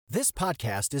This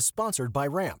podcast is sponsored by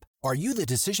Ramp. Are you the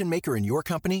decision maker in your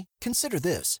company? Consider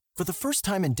this. For the first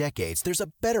time in decades, there's a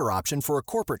better option for a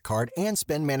corporate card and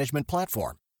spend management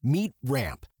platform. Meet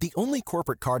Ramp, the only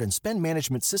corporate card and spend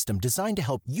management system designed to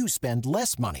help you spend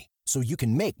less money so you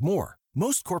can make more.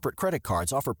 Most corporate credit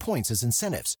cards offer points as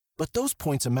incentives, but those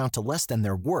points amount to less than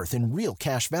their worth in real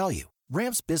cash value.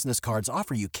 Ramp's business cards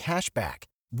offer you cash back,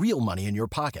 real money in your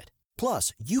pocket.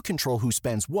 Plus, you control who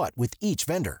spends what with each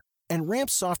vendor. And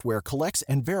Ramp's software collects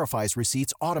and verifies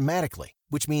receipts automatically,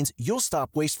 which means you'll stop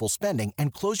wasteful spending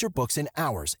and close your books in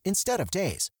hours instead of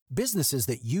days. Businesses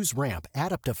that use Ramp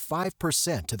add up to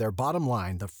 5% to their bottom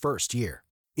line the first year.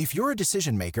 If you're a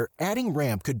decision maker, adding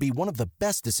Ramp could be one of the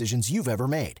best decisions you've ever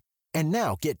made. And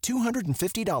now get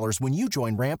 $250 when you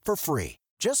join Ramp for free.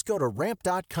 Just go to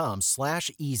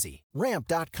ramp.com/easy.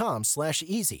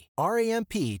 Ramp.com/easy.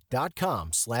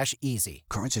 RAMP.com/easy.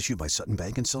 Cards issued by Sutton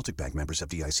Bank and Celtic Bank, members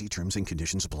FDIC. Terms and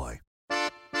conditions apply.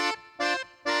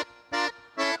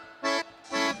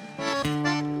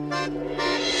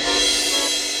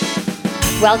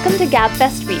 Welcome to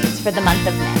Gabfest Reads for the month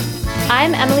of May.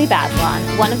 I'm Emily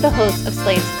Bazelon, one of the hosts of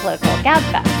Slate's political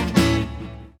Gabfest.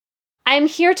 I'm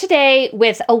here today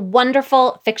with a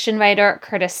wonderful fiction writer,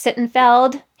 Curtis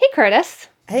Sittenfeld. Hey, Curtis.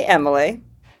 Hey, Emily.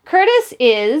 Curtis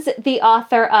is the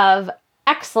author of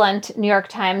excellent New York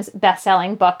Times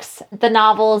bestselling books, the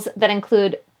novels that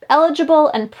include Eligible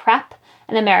and Prep,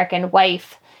 An American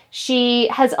Wife. She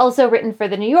has also written for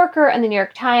The New Yorker and The New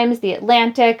York Times, The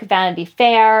Atlantic, Vanity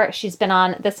Fair. She's been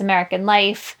on This American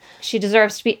Life. She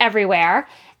deserves to be everywhere.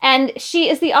 And she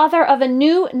is the author of a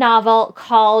new novel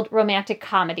called Romantic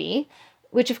Comedy,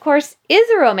 which, of course, is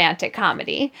a romantic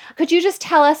comedy. Could you just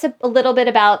tell us a little bit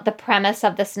about the premise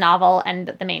of this novel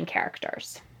and the main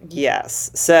characters?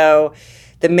 Yes. So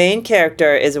the main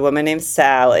character is a woman named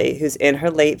Sally, who's in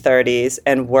her late 30s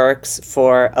and works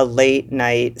for a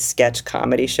late-night sketch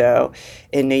comedy show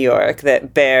in New York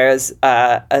that bears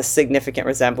a significant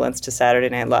resemblance to Saturday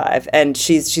Night Live. And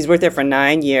she's worked there for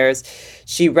 9 years.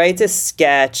 She writes a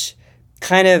sketch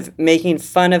kind of making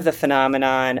fun of the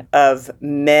phenomenon of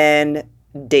men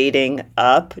dating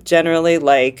up, generally,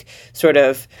 like sort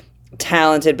of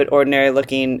talented but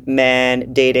ordinary-looking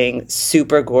men dating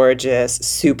super gorgeous,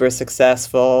 super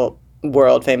successful,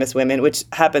 world-famous women, which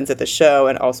happens at the show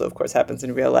and also, of course, happens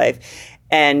in real life.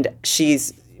 And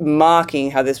she's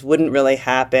mocking how this wouldn't really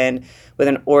happen with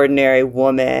an ordinary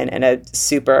woman and a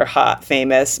super hot,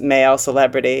 famous male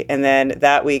celebrity. And then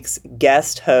that week's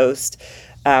guest host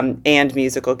and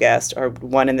musical guest are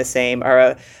one and the same,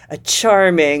 are a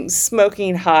charming,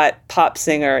 smoking hot pop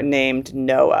singer named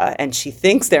Noah. And she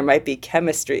thinks there might be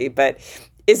chemistry, but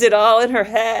is it all in her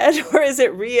head or is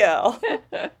it real?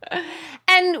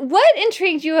 And what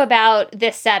intrigued you about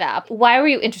this setup? Why were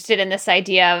you interested in this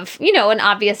idea of, an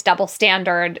obvious double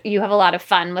standard? You have a lot of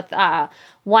fun with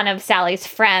one of Sally's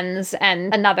friends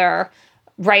and another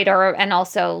writer and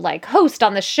also host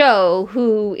on the show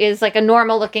who is a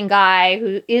normal looking guy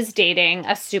who is dating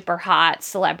a super hot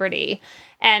celebrity.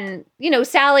 And,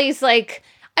 Sally's I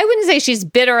wouldn't say she's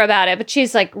bitter about it, but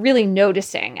she's really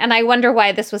noticing. And I wonder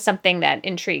why this was something that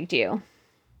intrigued you.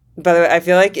 By the way, I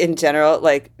feel like in general,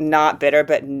 not bitter,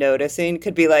 but noticing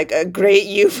could be a great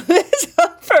euphemism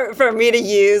for me to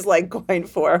use going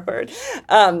forward.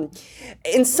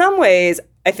 In some ways,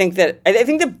 I think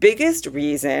the biggest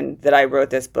reason that I wrote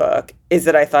this book is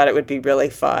that I thought it would be really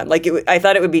fun. I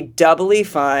thought it would be doubly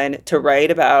fun to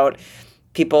write about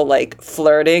people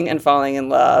flirting and falling in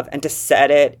love and to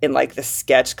set it in the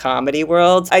sketch comedy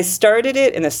world. I started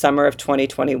it in the summer of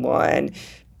 2021,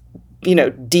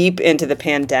 deep into the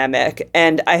pandemic.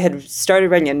 And I had started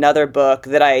writing another book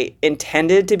that I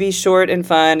intended to be short and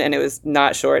fun, and it was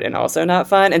not short and also not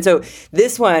fun. And so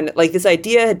this one, this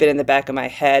idea had been in the back of my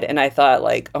head, and I thought,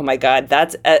 oh my God,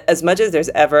 that's as much as there's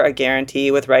ever a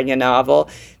guarantee with writing a novel,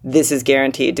 this is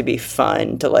guaranteed to be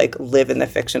fun to live in the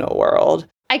fictional world.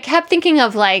 I kept thinking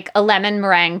of a lemon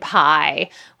meringue pie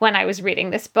when I was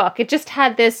reading this book. It just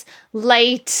had this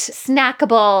light,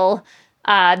 snackable,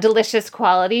 delicious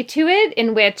quality to it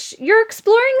in which you're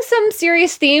exploring some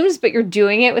serious themes, but you're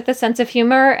doing it with a sense of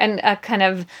humor and a kind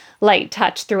of light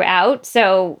touch throughout.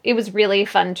 So it was really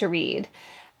fun to read.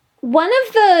 One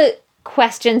of the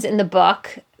questions in the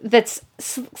book that's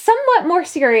somewhat more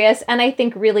serious and I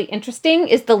think really interesting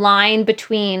is the line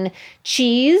between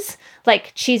cheese,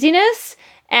 cheesiness,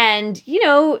 and,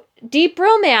 deep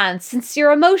romance,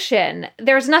 sincere emotion.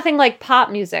 There's nothing like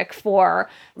pop music for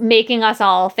making us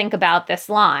all think about this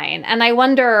line. And I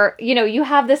wonder, you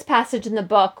have this passage in the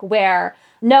book where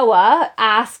Noah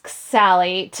asks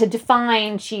Sally to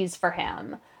define cheese for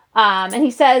him. And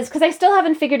he says, because I still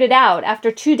haven't figured it out after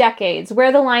 2 decades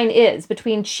where the line is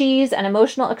between cheese and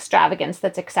emotional extravagance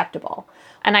that's acceptable.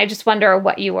 And I just wonder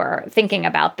what you were thinking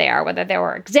about there, whether there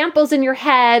were examples in your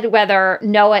head, whether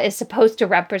Noah is supposed to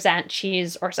represent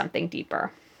cheese or something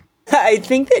deeper. I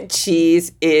think that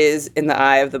cheese is in the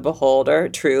eye of the beholder,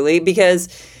 truly, because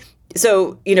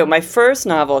my first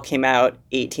novel came out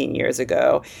 18 years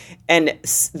ago, and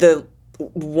the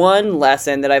one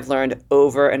lesson that I've learned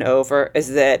over and over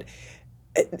is that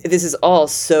this is all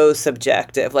so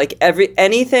subjective. Like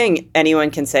anything anyone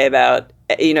can say about,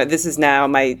 this is now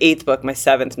my 8th book, my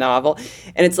 7th novel,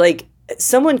 and it's like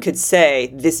someone could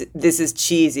say this is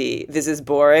cheesy, this is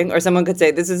boring, or someone could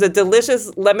say this is a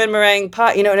delicious lemon meringue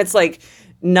pie, and it's like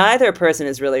neither person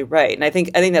is really right. And I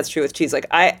think that's true with cheese. Like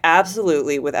I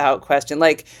absolutely, without question,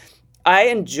 like I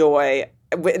enjoy.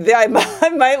 I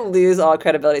might lose all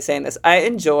credibility saying this. I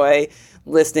enjoy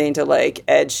listening to like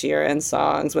Ed Sheeran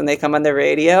songs when they come on the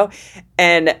radio,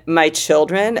 and my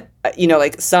children,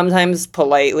 like sometimes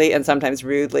politely and sometimes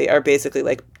rudely, are basically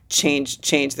like change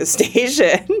the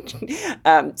station.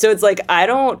 So it's like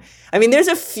there's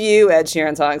a few Ed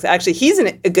Sheeran songs. Actually, he's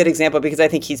a good example because I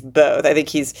think he's both. I think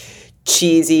he's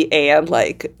cheesy and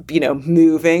like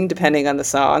moving depending on the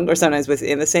song, or sometimes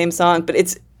within the same song. But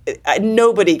it's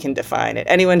nobody can define it.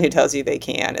 Anyone who tells you they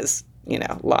can is,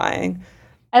 lying.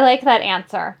 I like that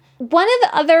answer. One of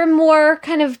the other more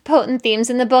kind of potent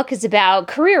themes in the book is about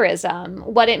careerism,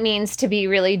 what it means to be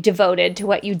really devoted to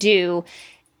what you do.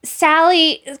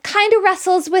 Sally kind of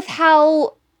wrestles with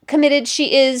how committed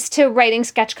she is to writing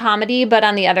sketch comedy, but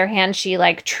on the other hand, she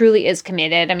like truly is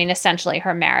committed. I mean, essentially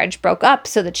her marriage broke up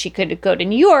so that she could go to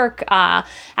New York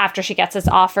after she gets this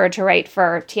offer to write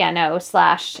for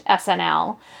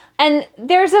TNO/SNL. And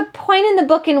there's a point in the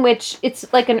book in which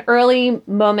it's like an early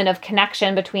moment of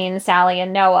connection between Sally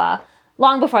and Noah,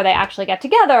 long before they actually get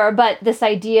together. But this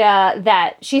idea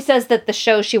that she says that the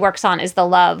show she works on is the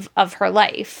love of her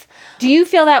life. Do you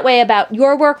feel that way about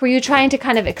your work? Were you trying to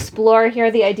kind of explore here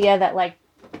the idea that like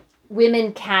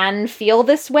women can feel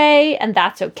this way and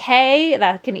that's okay?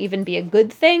 That can even be a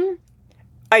good thing?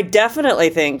 I definitely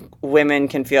think women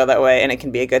can feel that way and it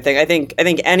can be a good thing. I think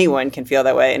anyone can feel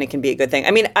that way and it can be a good thing.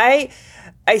 I mean, I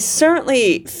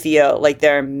certainly feel like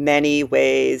there are many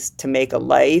ways to make a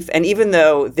life. And even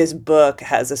though this book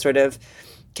has a sort of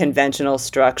conventional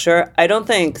structure, I don't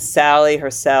think Sally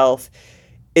herself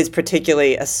is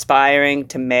particularly aspiring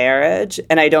to marriage.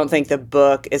 And I don't think the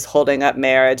book is holding up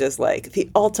marriage as like the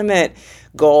ultimate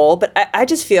goal. But I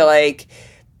just feel like,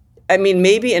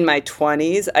 maybe in my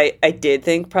 20s, I did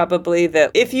think probably that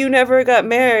if you never got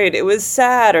married, it was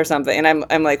sad or something. And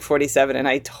I'm like 47 and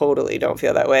I totally don't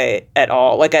feel that way at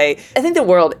all. Like I think the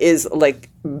world is like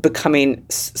becoming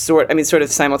sort of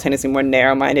simultaneously more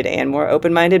narrow-minded and more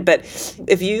open-minded. But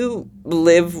if you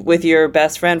live with your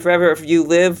best friend forever, if you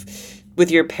live with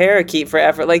your parakeet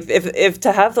forever, like if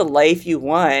to have the life you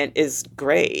want is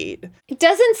great. It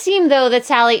doesn't seem, though, that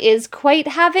Sally is quite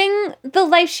having the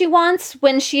life she wants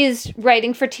when she's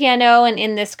writing for TNO and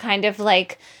in this kind of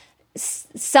like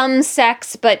some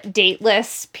sex but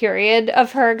dateless period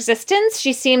of her existence.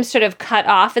 She seems sort of cut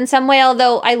off in some way,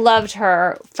 although I loved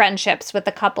her friendships with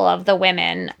a couple of the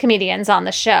women comedians on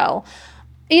the show.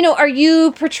 Are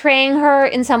you portraying her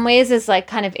in some ways as like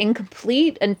kind of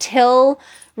incomplete until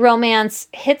romance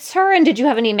hits her? And did you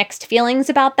have any mixed feelings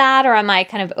about that? Or am I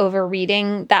kind of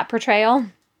overreading that portrayal?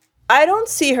 I don't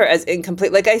see her as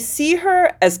incomplete. Like I see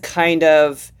her as kind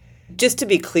of, just to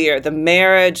be clear, the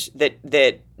marriage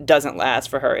that doesn't last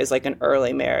for her is like an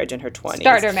early marriage in her 20s.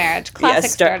 Starter marriage.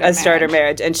 Classic starter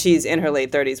marriage. And she's in her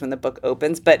late 30s when the book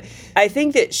opens. But I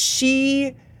think that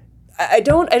I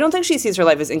don't think she sees her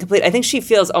life as incomplete. I think she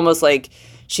feels almost like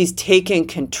she's taking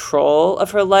control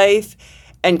of her life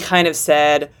and kind of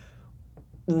said,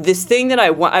 this thing that I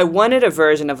wanted a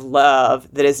version of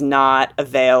love that is not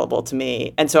available to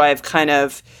me. And so I've kind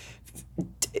of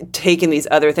taken these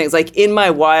other things. Like in my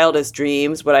wildest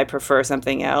dreams, would I prefer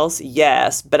something else?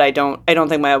 Yes, but I don't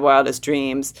think my wildest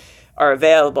dreams are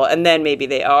available. And then maybe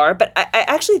they are. But I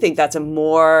actually think that's a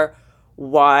more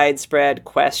widespread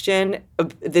question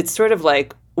that's sort of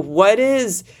like, what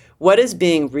is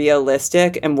being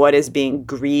realistic and what is being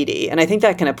greedy? And I think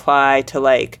that can apply to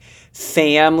like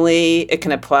family, it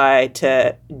can apply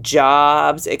to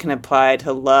jobs, it can apply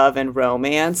to love and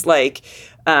romance. Like,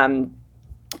 and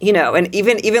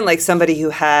even like somebody who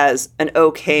has an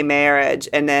okay marriage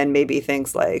and then maybe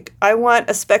thinks like, I want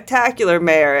a spectacular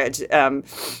marriage,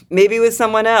 maybe with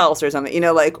someone else or something,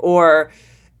 or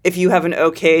if you have an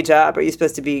okay job, are you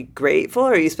supposed to be grateful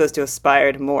or are you supposed to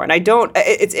aspire to more? And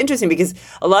it's interesting because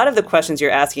a lot of the questions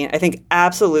you're asking, I think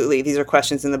absolutely these are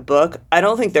questions in the book. I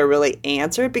don't think they're really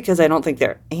answered because I don't think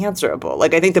they're answerable.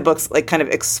 Like, I think the book's like kind of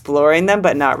exploring them,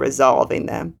 but not resolving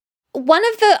them. One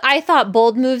of the, I thought,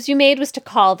 bold moves you made was to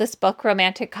call this book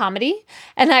romantic comedy.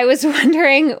 And I was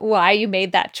wondering why you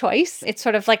made that choice. It's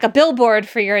sort of like a billboard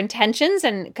for your intentions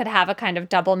and could have a kind of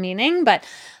double meaning. But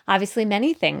obviously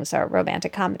many things are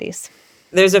romantic comedies.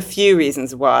 There's a few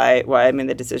reasons why I made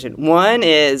the decision. One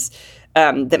is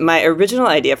that my original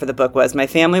idea for the book was my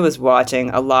family was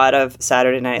watching a lot of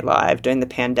Saturday Night Live during the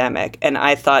pandemic. And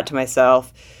I thought to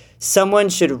myself, someone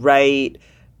should write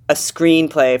a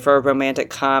screenplay for a romantic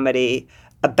comedy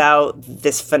about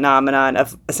this phenomenon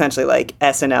of essentially like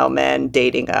SNL men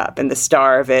dating up. And the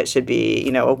star of it should be,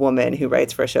 a woman who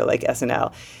writes for a show like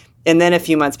SNL. And then a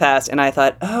few months passed and I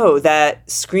thought, oh, that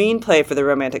screenplay for the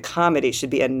romantic comedy should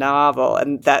be a novel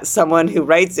and that someone who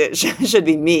writes it should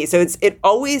be me. So it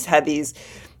always had these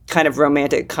kind of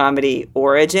romantic comedy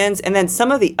origins. And then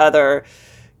some of the other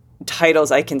titles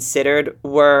I considered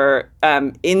were,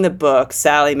 in the book,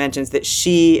 Sally mentions that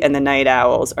she and the Night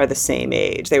Owls are the same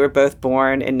age. They were both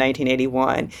born in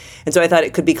 1981. And so I thought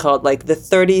it could be called like the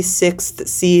 36th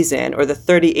season or the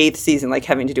 38th season, like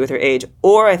having to do with her age.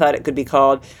 Or I thought it could be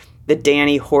called the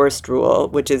Danny Horst rule,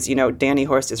 which is, Danny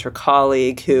Horst is her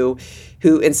colleague who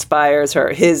inspires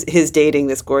her. His dating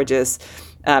this gorgeous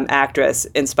actress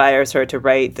inspires her to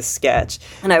write the sketch.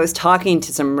 And I was talking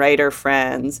to some writer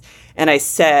friends and I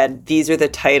said, these are the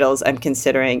titles I'm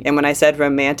considering. And when I said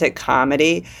romantic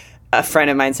comedy, a friend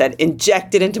of mine said,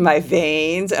 inject it into my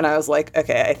veins. And I was like,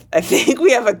 okay, I think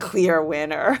we have a clear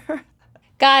winner.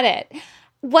 Got it.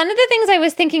 One of the things I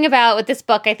was thinking about with this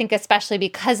book, I think especially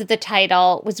because of the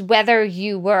title, was whether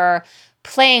you were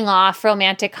playing off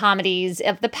romantic comedies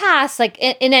of the past, like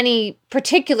in any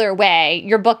particular way.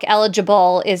 Your book,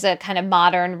 Eligible, is a kind of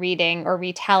modern reading or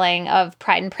retelling of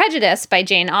Pride and Prejudice by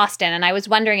Jane Austen. And I was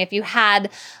wondering if you had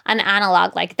an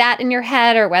analog like that in your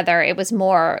head or whether it was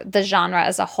more the genre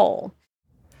as a whole.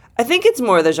 I think it's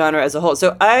more the genre as a whole.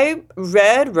 So I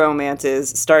read romances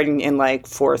starting in like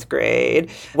fourth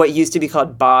grade, what used to be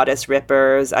called bodice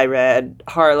rippers. I read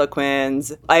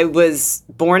Harlequins. I was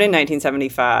born in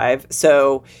 1975,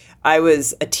 so I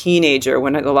was a teenager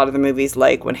when a lot of the movies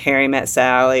like When Harry Met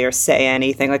Sally or Say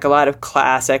Anything, like a lot of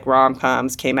classic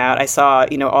rom-coms came out. I saw,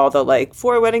 all the like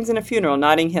Four Weddings and a Funeral,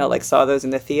 Notting Hill, like saw those in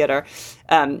the theater.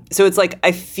 So it's like,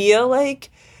 I feel like,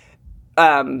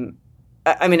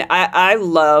 I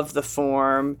love the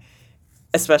form,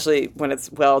 especially when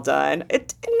it's well done. I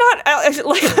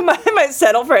might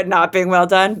settle for it not being well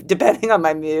done, depending on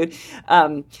my mood.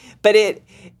 But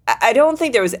I don't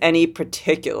think there was any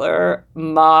particular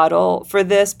model for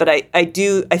this, but I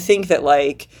think that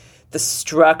like the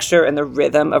structure and the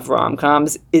rhythm of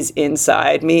rom-coms is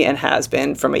inside me and has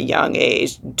been from a young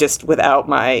age, just without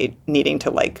my needing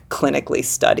to like clinically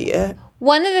study it.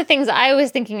 One of the things I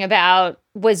was thinking about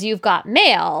was You've Got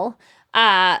Mail,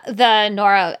 the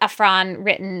Nora Ephron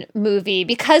written movie,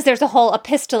 because there's a whole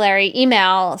epistolary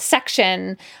email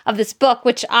section of this book,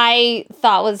 which I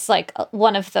thought was like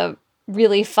one of the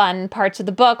really fun parts of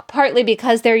the book, partly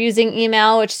because they're using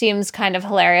email, which seems kind of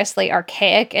hilariously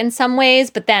archaic in some ways,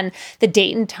 but then the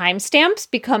date and timestamps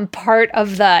become part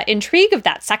of the intrigue of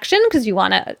that section because you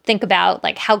want to think about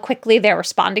like how quickly they're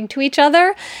responding to each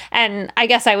other. And I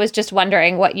guess I was just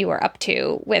wondering what you were up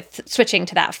to with switching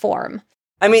to that form.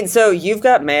 So You've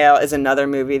Got Mail is another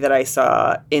movie that I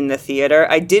saw in the theater.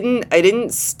 I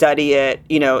didn't study it,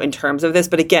 in terms of this,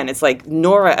 but again, it's like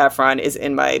Nora Ephron is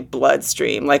in my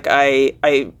bloodstream. Like I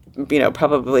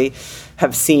probably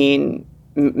have seen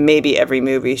maybe every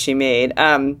movie she made.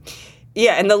 And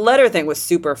the letter thing was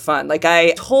super fun. Like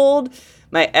I told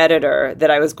my editor that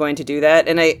I was going to do that.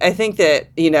 And I think that,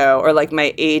 or like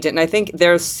my agent, and I think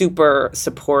they're super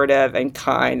supportive and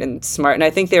kind and smart. And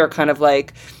I think they were kind of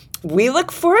like, we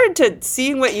look forward to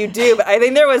seeing what you do. But I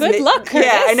think there was good luck, Curtis.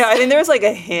 Yeah, I know. I think there was like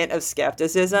a hint of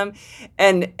skepticism.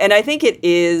 And I think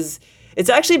it's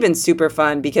actually been super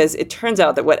fun because it turns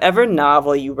out that whatever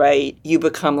novel you write, you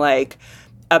become like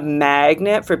a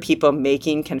magnet for people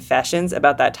making confessions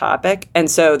about that topic.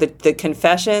 And so the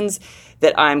confessions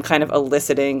that I'm kind of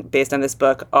eliciting based on this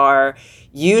book are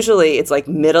usually it's like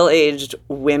middle-aged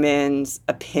women's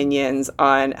opinions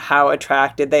on how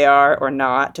attracted they are or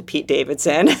not to Pete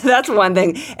Davidson. That's one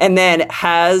thing. And then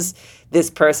has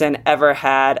this person ever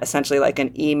had essentially like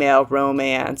an email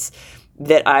romance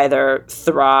that either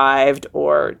thrived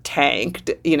or tanked,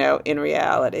 in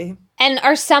reality? And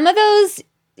are some of those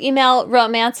email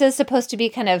romances supposed to be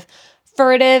kind of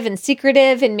furtive and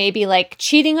secretive and maybe like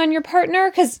cheating on your partner?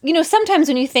 Because, sometimes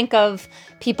when you think of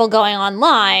people going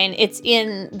online, it's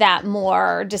in that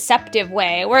more deceptive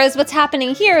way. Whereas what's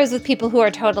happening here is with people who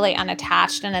are totally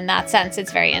unattached. And in that sense,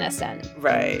 it's very innocent.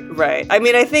 Right. I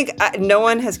mean, I think no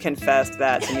one has confessed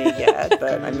that to me yet,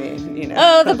 but I mean,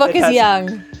 Oh, the book is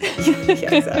young.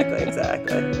 Yeah,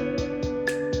 exactly.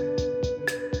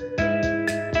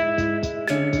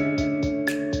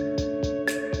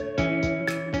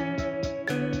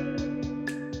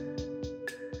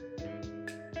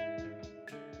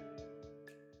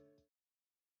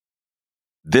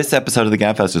 This episode of the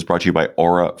Gabfest is brought to you by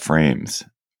Aura Frames.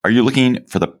 Are you looking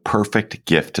for the perfect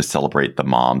gift to celebrate the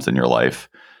moms in your life?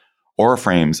 Aura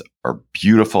Frames are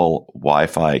beautiful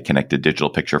Wi-Fi connected digital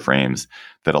picture frames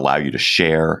that allow you to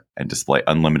share and display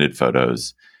unlimited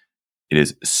photos. It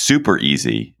is super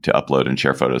easy to upload and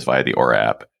share photos via the Aura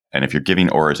app. And if you're giving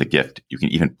Aura as a gift, you can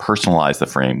even personalize the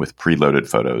frame with preloaded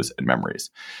photos and memories.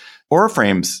 Aura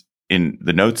Frames, in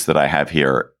the notes that I have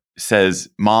here, says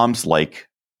moms like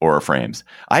Aura Frames.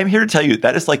 I'm here to tell you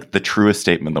that is like the truest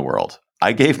statement in the world.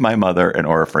 I gave my mother an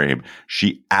Aura frame.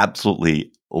 She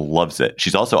absolutely loves it.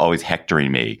 She's also always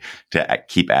hectoring me to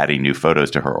keep adding new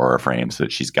photos to her Aura frame so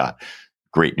that she's got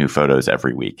great new photos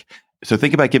every week. So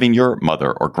think about giving your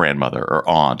mother or grandmother or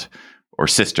aunt or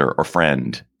sister or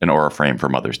friend an Aura frame for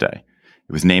Mother's Day.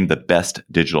 It was named the best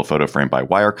digital photo frame by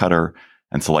Wirecutter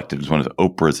and selected as one of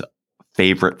Oprah's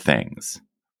favorite things.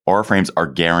 Aura frames are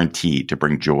guaranteed to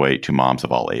bring joy to moms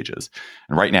of all ages.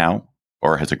 And right now,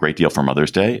 Aura has a great deal for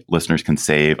Mother's Day. Listeners can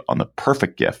save on the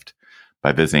perfect gift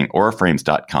by visiting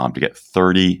auraframes.com to get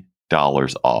 $30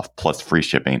 off plus free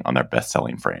shipping on their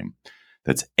best-selling frame.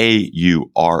 That's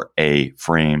AURA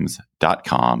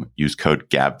frames.com. Use code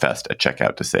GABFEST at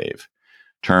checkout to save.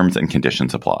 Terms and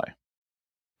conditions apply.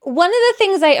 One of the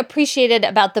things I appreciated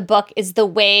about the book is the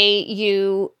way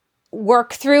you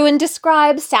work through and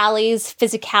describe Sally's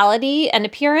physicality and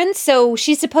appearance. So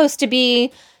she's supposed to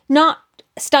be not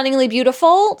stunningly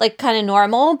beautiful, like kind of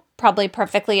normal, probably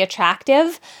perfectly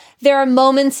attractive. There are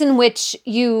moments in which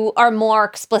you are more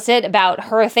explicit about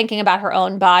her thinking about her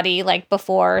own body, like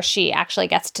before she actually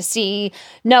gets to see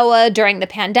Noah during the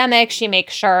pandemic. She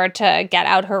makes sure to get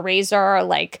out her razor,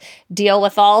 like deal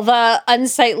with all the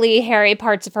unsightly, hairy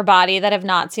parts of her body that have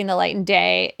not seen the light of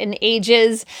day in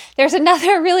ages. There's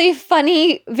another really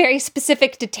funny, very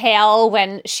specific detail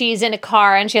when she's in a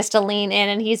car and she has to lean in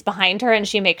and he's behind her and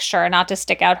she makes sure not to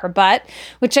stick out her butt,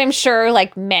 which I'm sure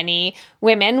like many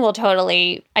women will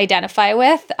totally identify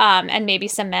with, and maybe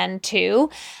some men too.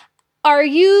 Are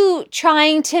you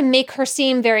trying to make her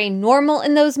seem very normal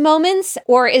in those moments?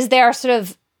 Or is there sort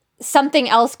of something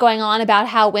else going on about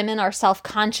how women are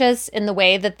self-conscious in the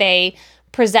way that they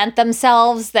present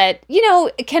themselves that,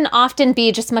 can often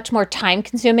be just much more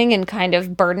time-consuming and kind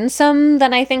of burdensome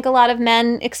than I think a lot of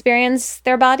men experience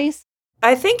their bodies?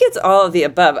 I think it's all of the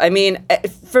above. I mean,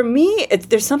 for me,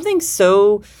 there's something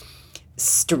so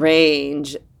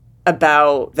strange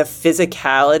about the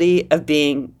physicality of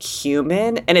being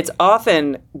human, and it's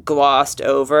often glossed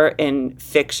over in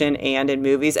fiction and in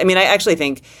movies. I mean, I actually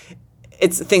think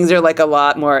things are like a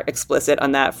lot more explicit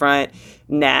on that front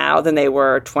now than they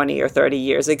were 20 or 30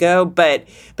 years ago, but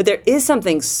there is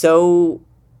something so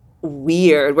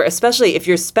weird where, especially if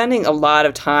you're spending a lot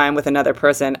of time with another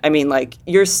person, I mean, like,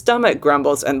 your stomach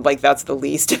grumbles and like that's the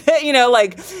least,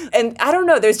 and I don't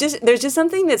know, there's just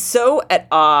something that's so at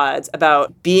odds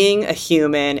about being a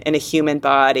human in a human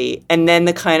body and then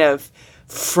the kind of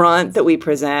front that we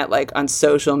present like on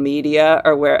social media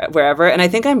or wherever. And I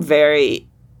think I'm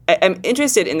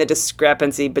interested in the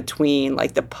discrepancy between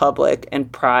like the public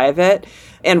and private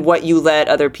and what you let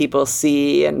other people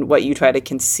see and what you try to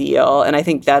conceal. And I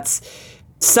think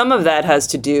some of that has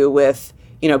to do with,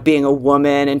 being a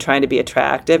woman and trying to be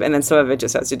attractive. And then some of it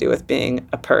just has to do with being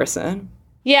a person.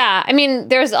 Yeah. I mean,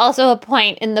 there's also a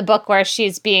point in the book where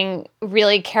she's being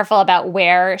really careful about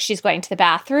where she's going to the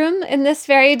bathroom in this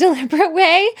very deliberate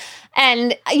way.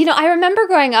 And, I remember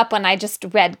growing up when I just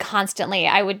read constantly,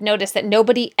 I would notice that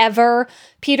nobody ever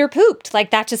peed or pooped.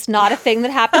 Like, that's just not a thing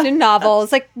that happened in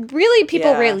novels. Like, really,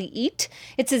 people rarely eat.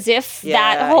 It's as if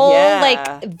that whole,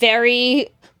 like, very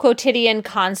quotidian,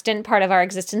 constant part of our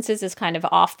existences is kind of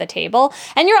off the table.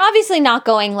 And you're obviously not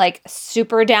going, like,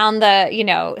 super down the,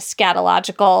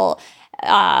 scatological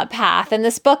path in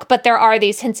this book, but there are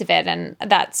these hints of it, and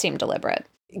that seemed deliberate.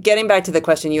 Getting back to the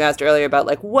question you asked earlier about,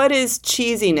 like, what is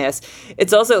cheesiness?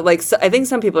 It's also, like, I think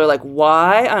some people are like,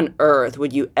 why on earth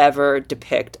would you ever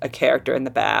depict a character in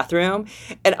the bathroom?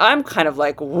 And I'm kind of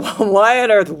like, why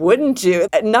on earth wouldn't you?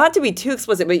 Not to be too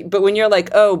explicit, but when you're like,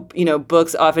 oh,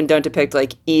 books often don't depict,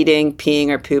 like, eating, peeing,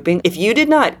 or pooping. If you did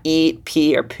not eat,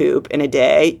 pee, or poop in a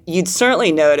day, you'd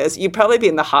certainly notice. You'd probably be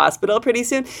in the hospital pretty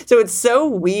soon. So it's so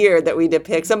weird that we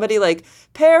depict somebody, like,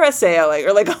 parasailing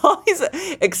or, like, all these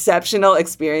exceptional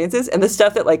experiences, and the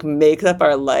stuff that, like, makes up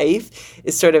our life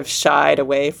is sort of shied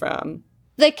away from.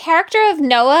 The character of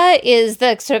Noah is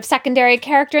the sort of secondary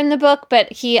character in the book,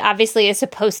 but he obviously is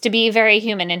supposed to be very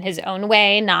human in his own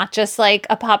way, not just like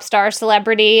a pop star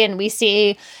celebrity. And we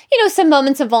see, some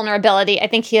moments of vulnerability. I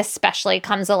think he especially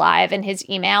comes alive in his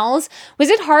emails. Was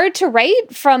it hard to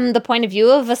write from the point of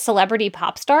view of a celebrity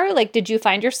pop star? Like, did you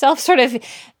find yourself sort of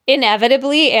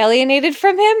inevitably alienated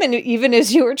from him, and even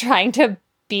as you were trying to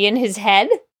be in his head?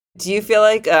 Do you feel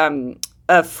like a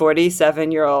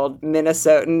 47-year-old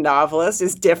Minnesotan novelist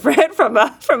is different from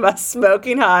a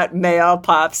smoking hot male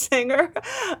pop singer?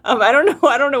 I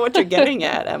don't know what you're getting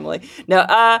at, Emily. No,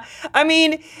 I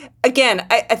mean, again,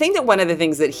 I think that one of the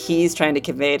things that he's trying to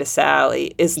convey to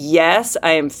Sally is, yes,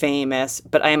 I am famous,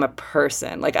 but I am a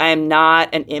person. Like, I am not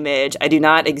an image. I do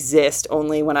not exist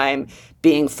only when I'm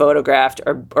being photographed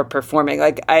or performing.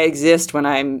 Like, I exist when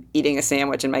I'm eating a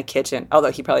sandwich in my kitchen,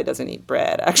 although he probably doesn't eat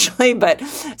bread, actually. But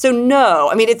so no,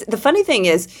 I mean, the funny thing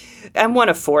is, I'm one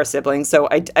of 4 siblings, so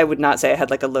I would not say I had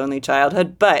like a lonely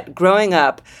childhood, but growing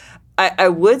up, I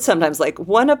would sometimes like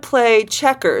want to play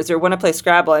checkers or want to play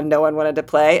Scrabble, and no one wanted to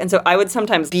play. And so I would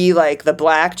sometimes be like the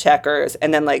black checkers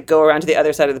and then like go around to the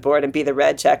other side of the board and be the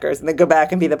red checkers and then go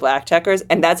back and be the black checkers.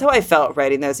 And that's how I felt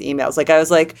writing those emails. Like, I was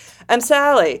like, I'm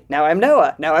Sally. Now I'm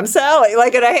Noah. Now I'm Sally.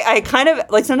 Like, and I kind of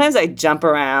like, sometimes I jump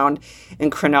around in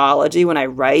chronology when I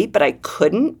write, but I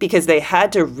couldn't because they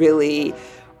had to really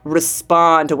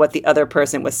respond to what the other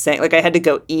person was saying. Like, I had to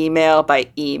go email by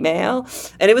email,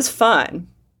 and it was fun.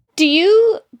 Do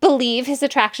you believe his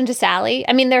attraction to Sally?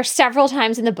 I mean, there are several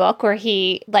times in the book where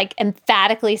he like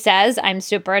emphatically says, I'm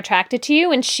super attracted to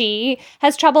you, and she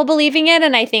has trouble believing it.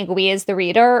 And I think we as the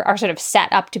reader are sort of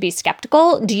set up to be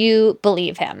skeptical. Do you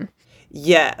believe him?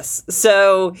 Yes.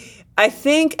 So I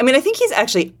think he's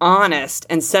actually honest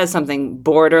and says something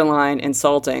borderline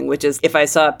insulting, which is, if I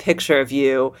saw a picture of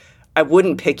you, I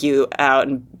wouldn't pick you out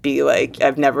and be like,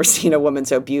 I've never seen a woman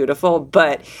so beautiful.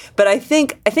 But I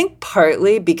think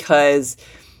partly because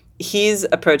he's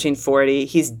approaching 40,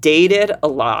 he's dated a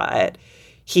lot,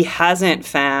 he hasn't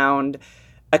found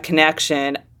a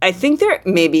connection. I think there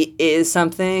maybe is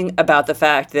something about the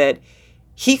fact that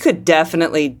he could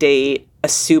definitely date a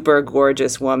super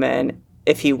gorgeous woman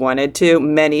if he wanted to,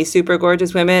 many super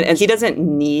gorgeous women. And he doesn't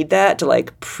need that to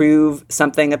like prove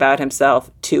something about himself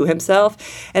to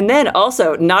himself. And then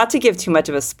also, not to give too much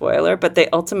of a spoiler, but they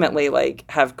ultimately like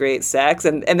have great sex.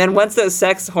 And then once those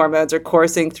sex hormones are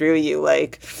coursing through you,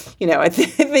 like, I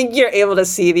think you're able to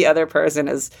see the other person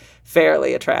as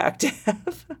fairly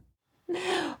attractive.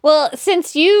 Well,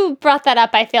 since you brought that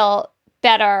up, I feel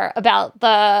better about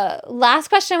the last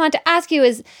question I want to ask you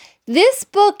is, this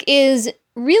book is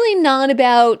really not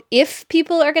about if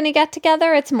people are going to get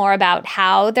together. It's more about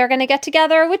how they're going to get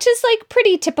together, which is like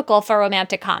pretty typical for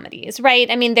romantic comedies,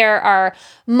 right? I mean, there are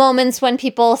moments when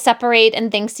people separate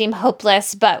and things seem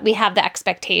hopeless, but we have the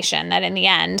expectation that in the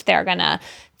end, they're going to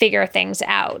figure things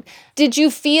out. Did you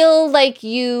feel like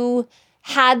you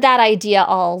had that idea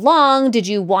all along? Did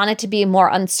you want it to be more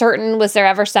uncertain? Was there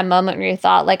ever some moment where you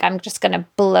thought, like, I'm just going to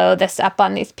blow this up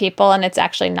on these people and it's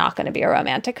actually not going to be a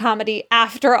romantic comedy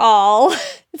after all?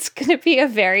 It's going to be a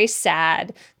very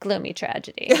sad, gloomy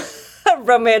tragedy.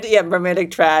 Romantic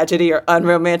tragedy or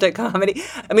unromantic comedy.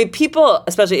 I mean, people,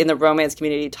 especially in the romance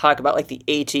community, talk about like the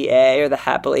HEA or the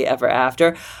happily ever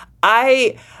after.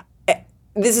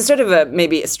 This is sort of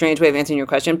maybe a strange way of answering your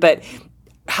question, but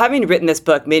having written this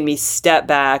book made me step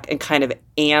back and kind of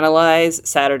analyze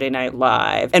Saturday Night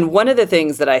Live. And one of the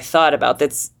things that I thought about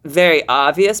that's very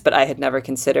obvious, but I had never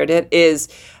considered it, is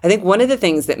I think one of the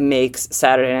things that makes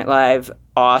Saturday Night Live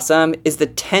awesome is the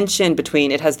tension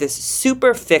between, it has this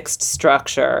super fixed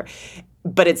structure,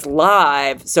 but it's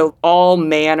live, so all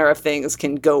manner of things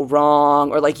can go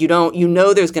wrong, or like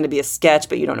there's going to be a sketch,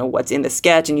 but you don't know what's in the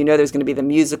sketch, and there's going to be the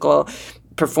musical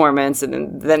performance,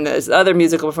 and then there's other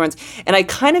musical performance. And I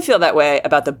kind of feel that way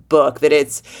about the book, that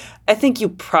I think you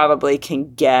probably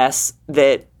can guess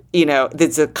that,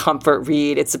 it's a comfort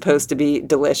read. It's supposed to be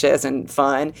delicious and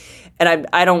fun. And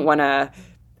I don't want to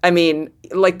I mean,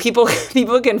 like people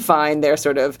can find their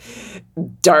sort of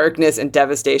darkness and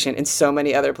devastation in so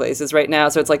many other places right now.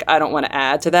 So it's like, I don't want to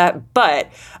add to that.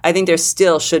 But I think there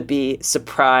still should be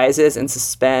surprises and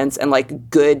suspense and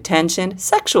like good tension,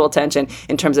 sexual tension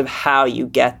in terms of how you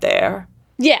get there.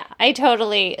 Yeah, I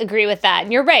totally agree with that.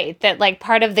 And you're right that like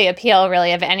part of the appeal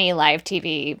really of any live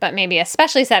TV, but maybe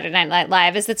especially Saturday Night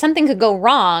Live, is that something could go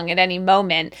wrong at any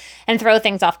moment and throw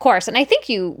things off course. And I think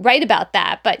you write about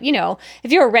that. But, you know,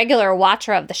 if you're a regular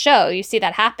watcher of the show, you see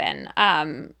that happen.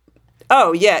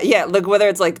 Oh, yeah. Look, whether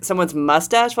it's like someone's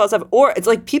mustache falls off, or it's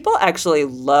like people actually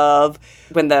love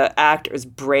when the actors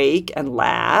break and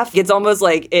laugh. It's almost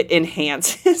like it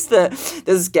enhances the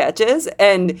sketches.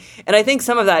 And I think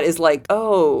some of that is like,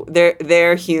 oh,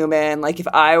 they're human. Like if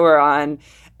I were on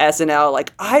SNL,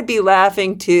 like I'd be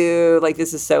laughing too. Like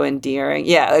this is so endearing.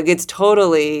 Yeah, like it's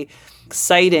totally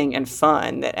exciting and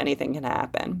fun that anything can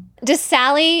happen. Does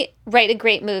Sally write a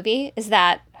great movie? Is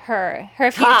that her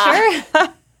future?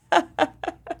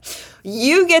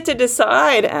 You get to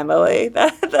decide, Emily.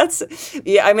 That's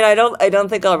yeah. I mean, I don't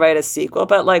think I'll write a sequel,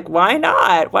 but like, why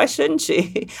not? Why shouldn't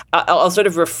she? I'll sort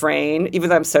of refrain, even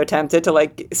though I'm so tempted to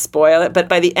like spoil it. But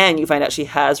by the end, you find out she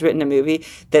has written a movie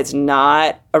that's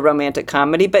not a romantic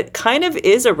comedy, but kind of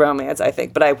is a romance, I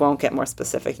think. But I won't get more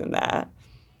specific than that.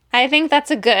 I think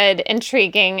that's a good,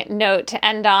 intriguing note to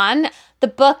end on. The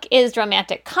book is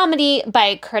Romantic Comedy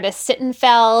by Curtis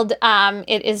Sittenfeld.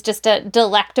 It is just a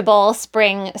delectable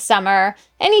spring, summer,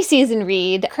 any season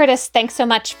read. Curtis, thanks so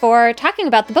much for talking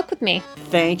about the book with me.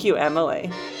 Thank you, Emily.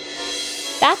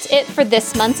 That's it for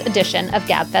this month's edition of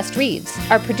Gabfest Reads.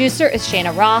 Our producer is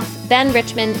Shayna Roth. Ben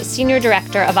Richmond, Senior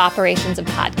Director of Operations and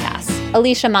Podcasts.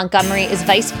 Alicia Montgomery is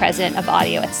Vice President of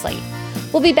Audio at Slate.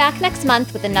 We'll be back next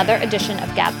month with another edition of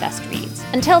Gabfest Reads.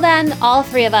 Until then, all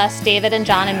three of us, David and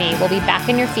John and me, will be back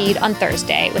in your feed on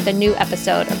Thursday with a new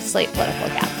episode of Slate Political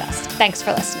Gabfest. Thanks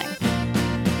for listening.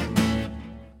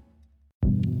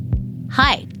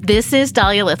 Hi, this is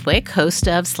Dahlia Lithwick, host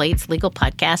of Slate's legal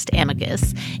podcast,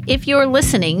 Amicus. If you're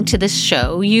listening to this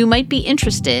show, you might be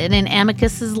interested in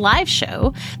Amicus's live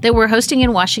show that we're hosting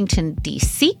in Washington,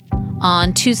 D.C.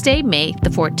 on Tuesday, May the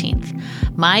 14th.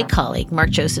 My colleague, Mark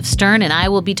Joseph Stern, and I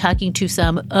will be talking to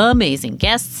some amazing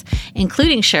guests,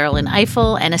 including Sherilyn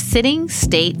Ifill and a sitting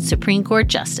state Supreme Court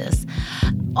justice,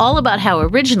 all about how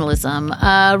originalism,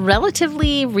 a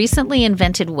relatively recently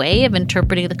invented way of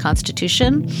interpreting the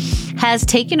Constitution, has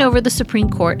taken over the Supreme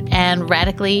Court and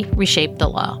radically reshaped the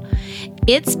law.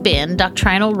 It's been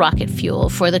doctrinal rocket fuel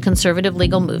for the conservative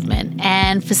legal movement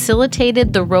and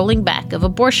facilitated the rolling back of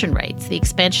abortion rights, the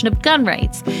expansion of gun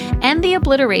rights, and the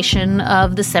obliteration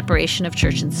of the separation of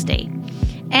church and state.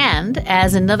 And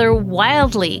as another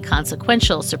wildly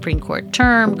consequential Supreme Court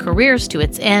term careers to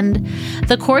its end,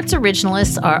 the court's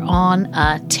originalists are on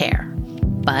a tear.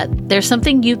 But there's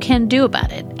something you can do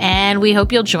about it, and we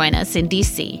hope you'll join us in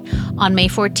D.C. on May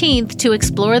 14th to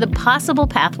explore the possible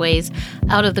pathways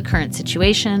out of the current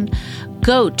situation.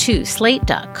 Go to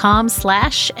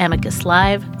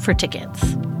slate.com/amicuslive for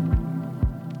tickets.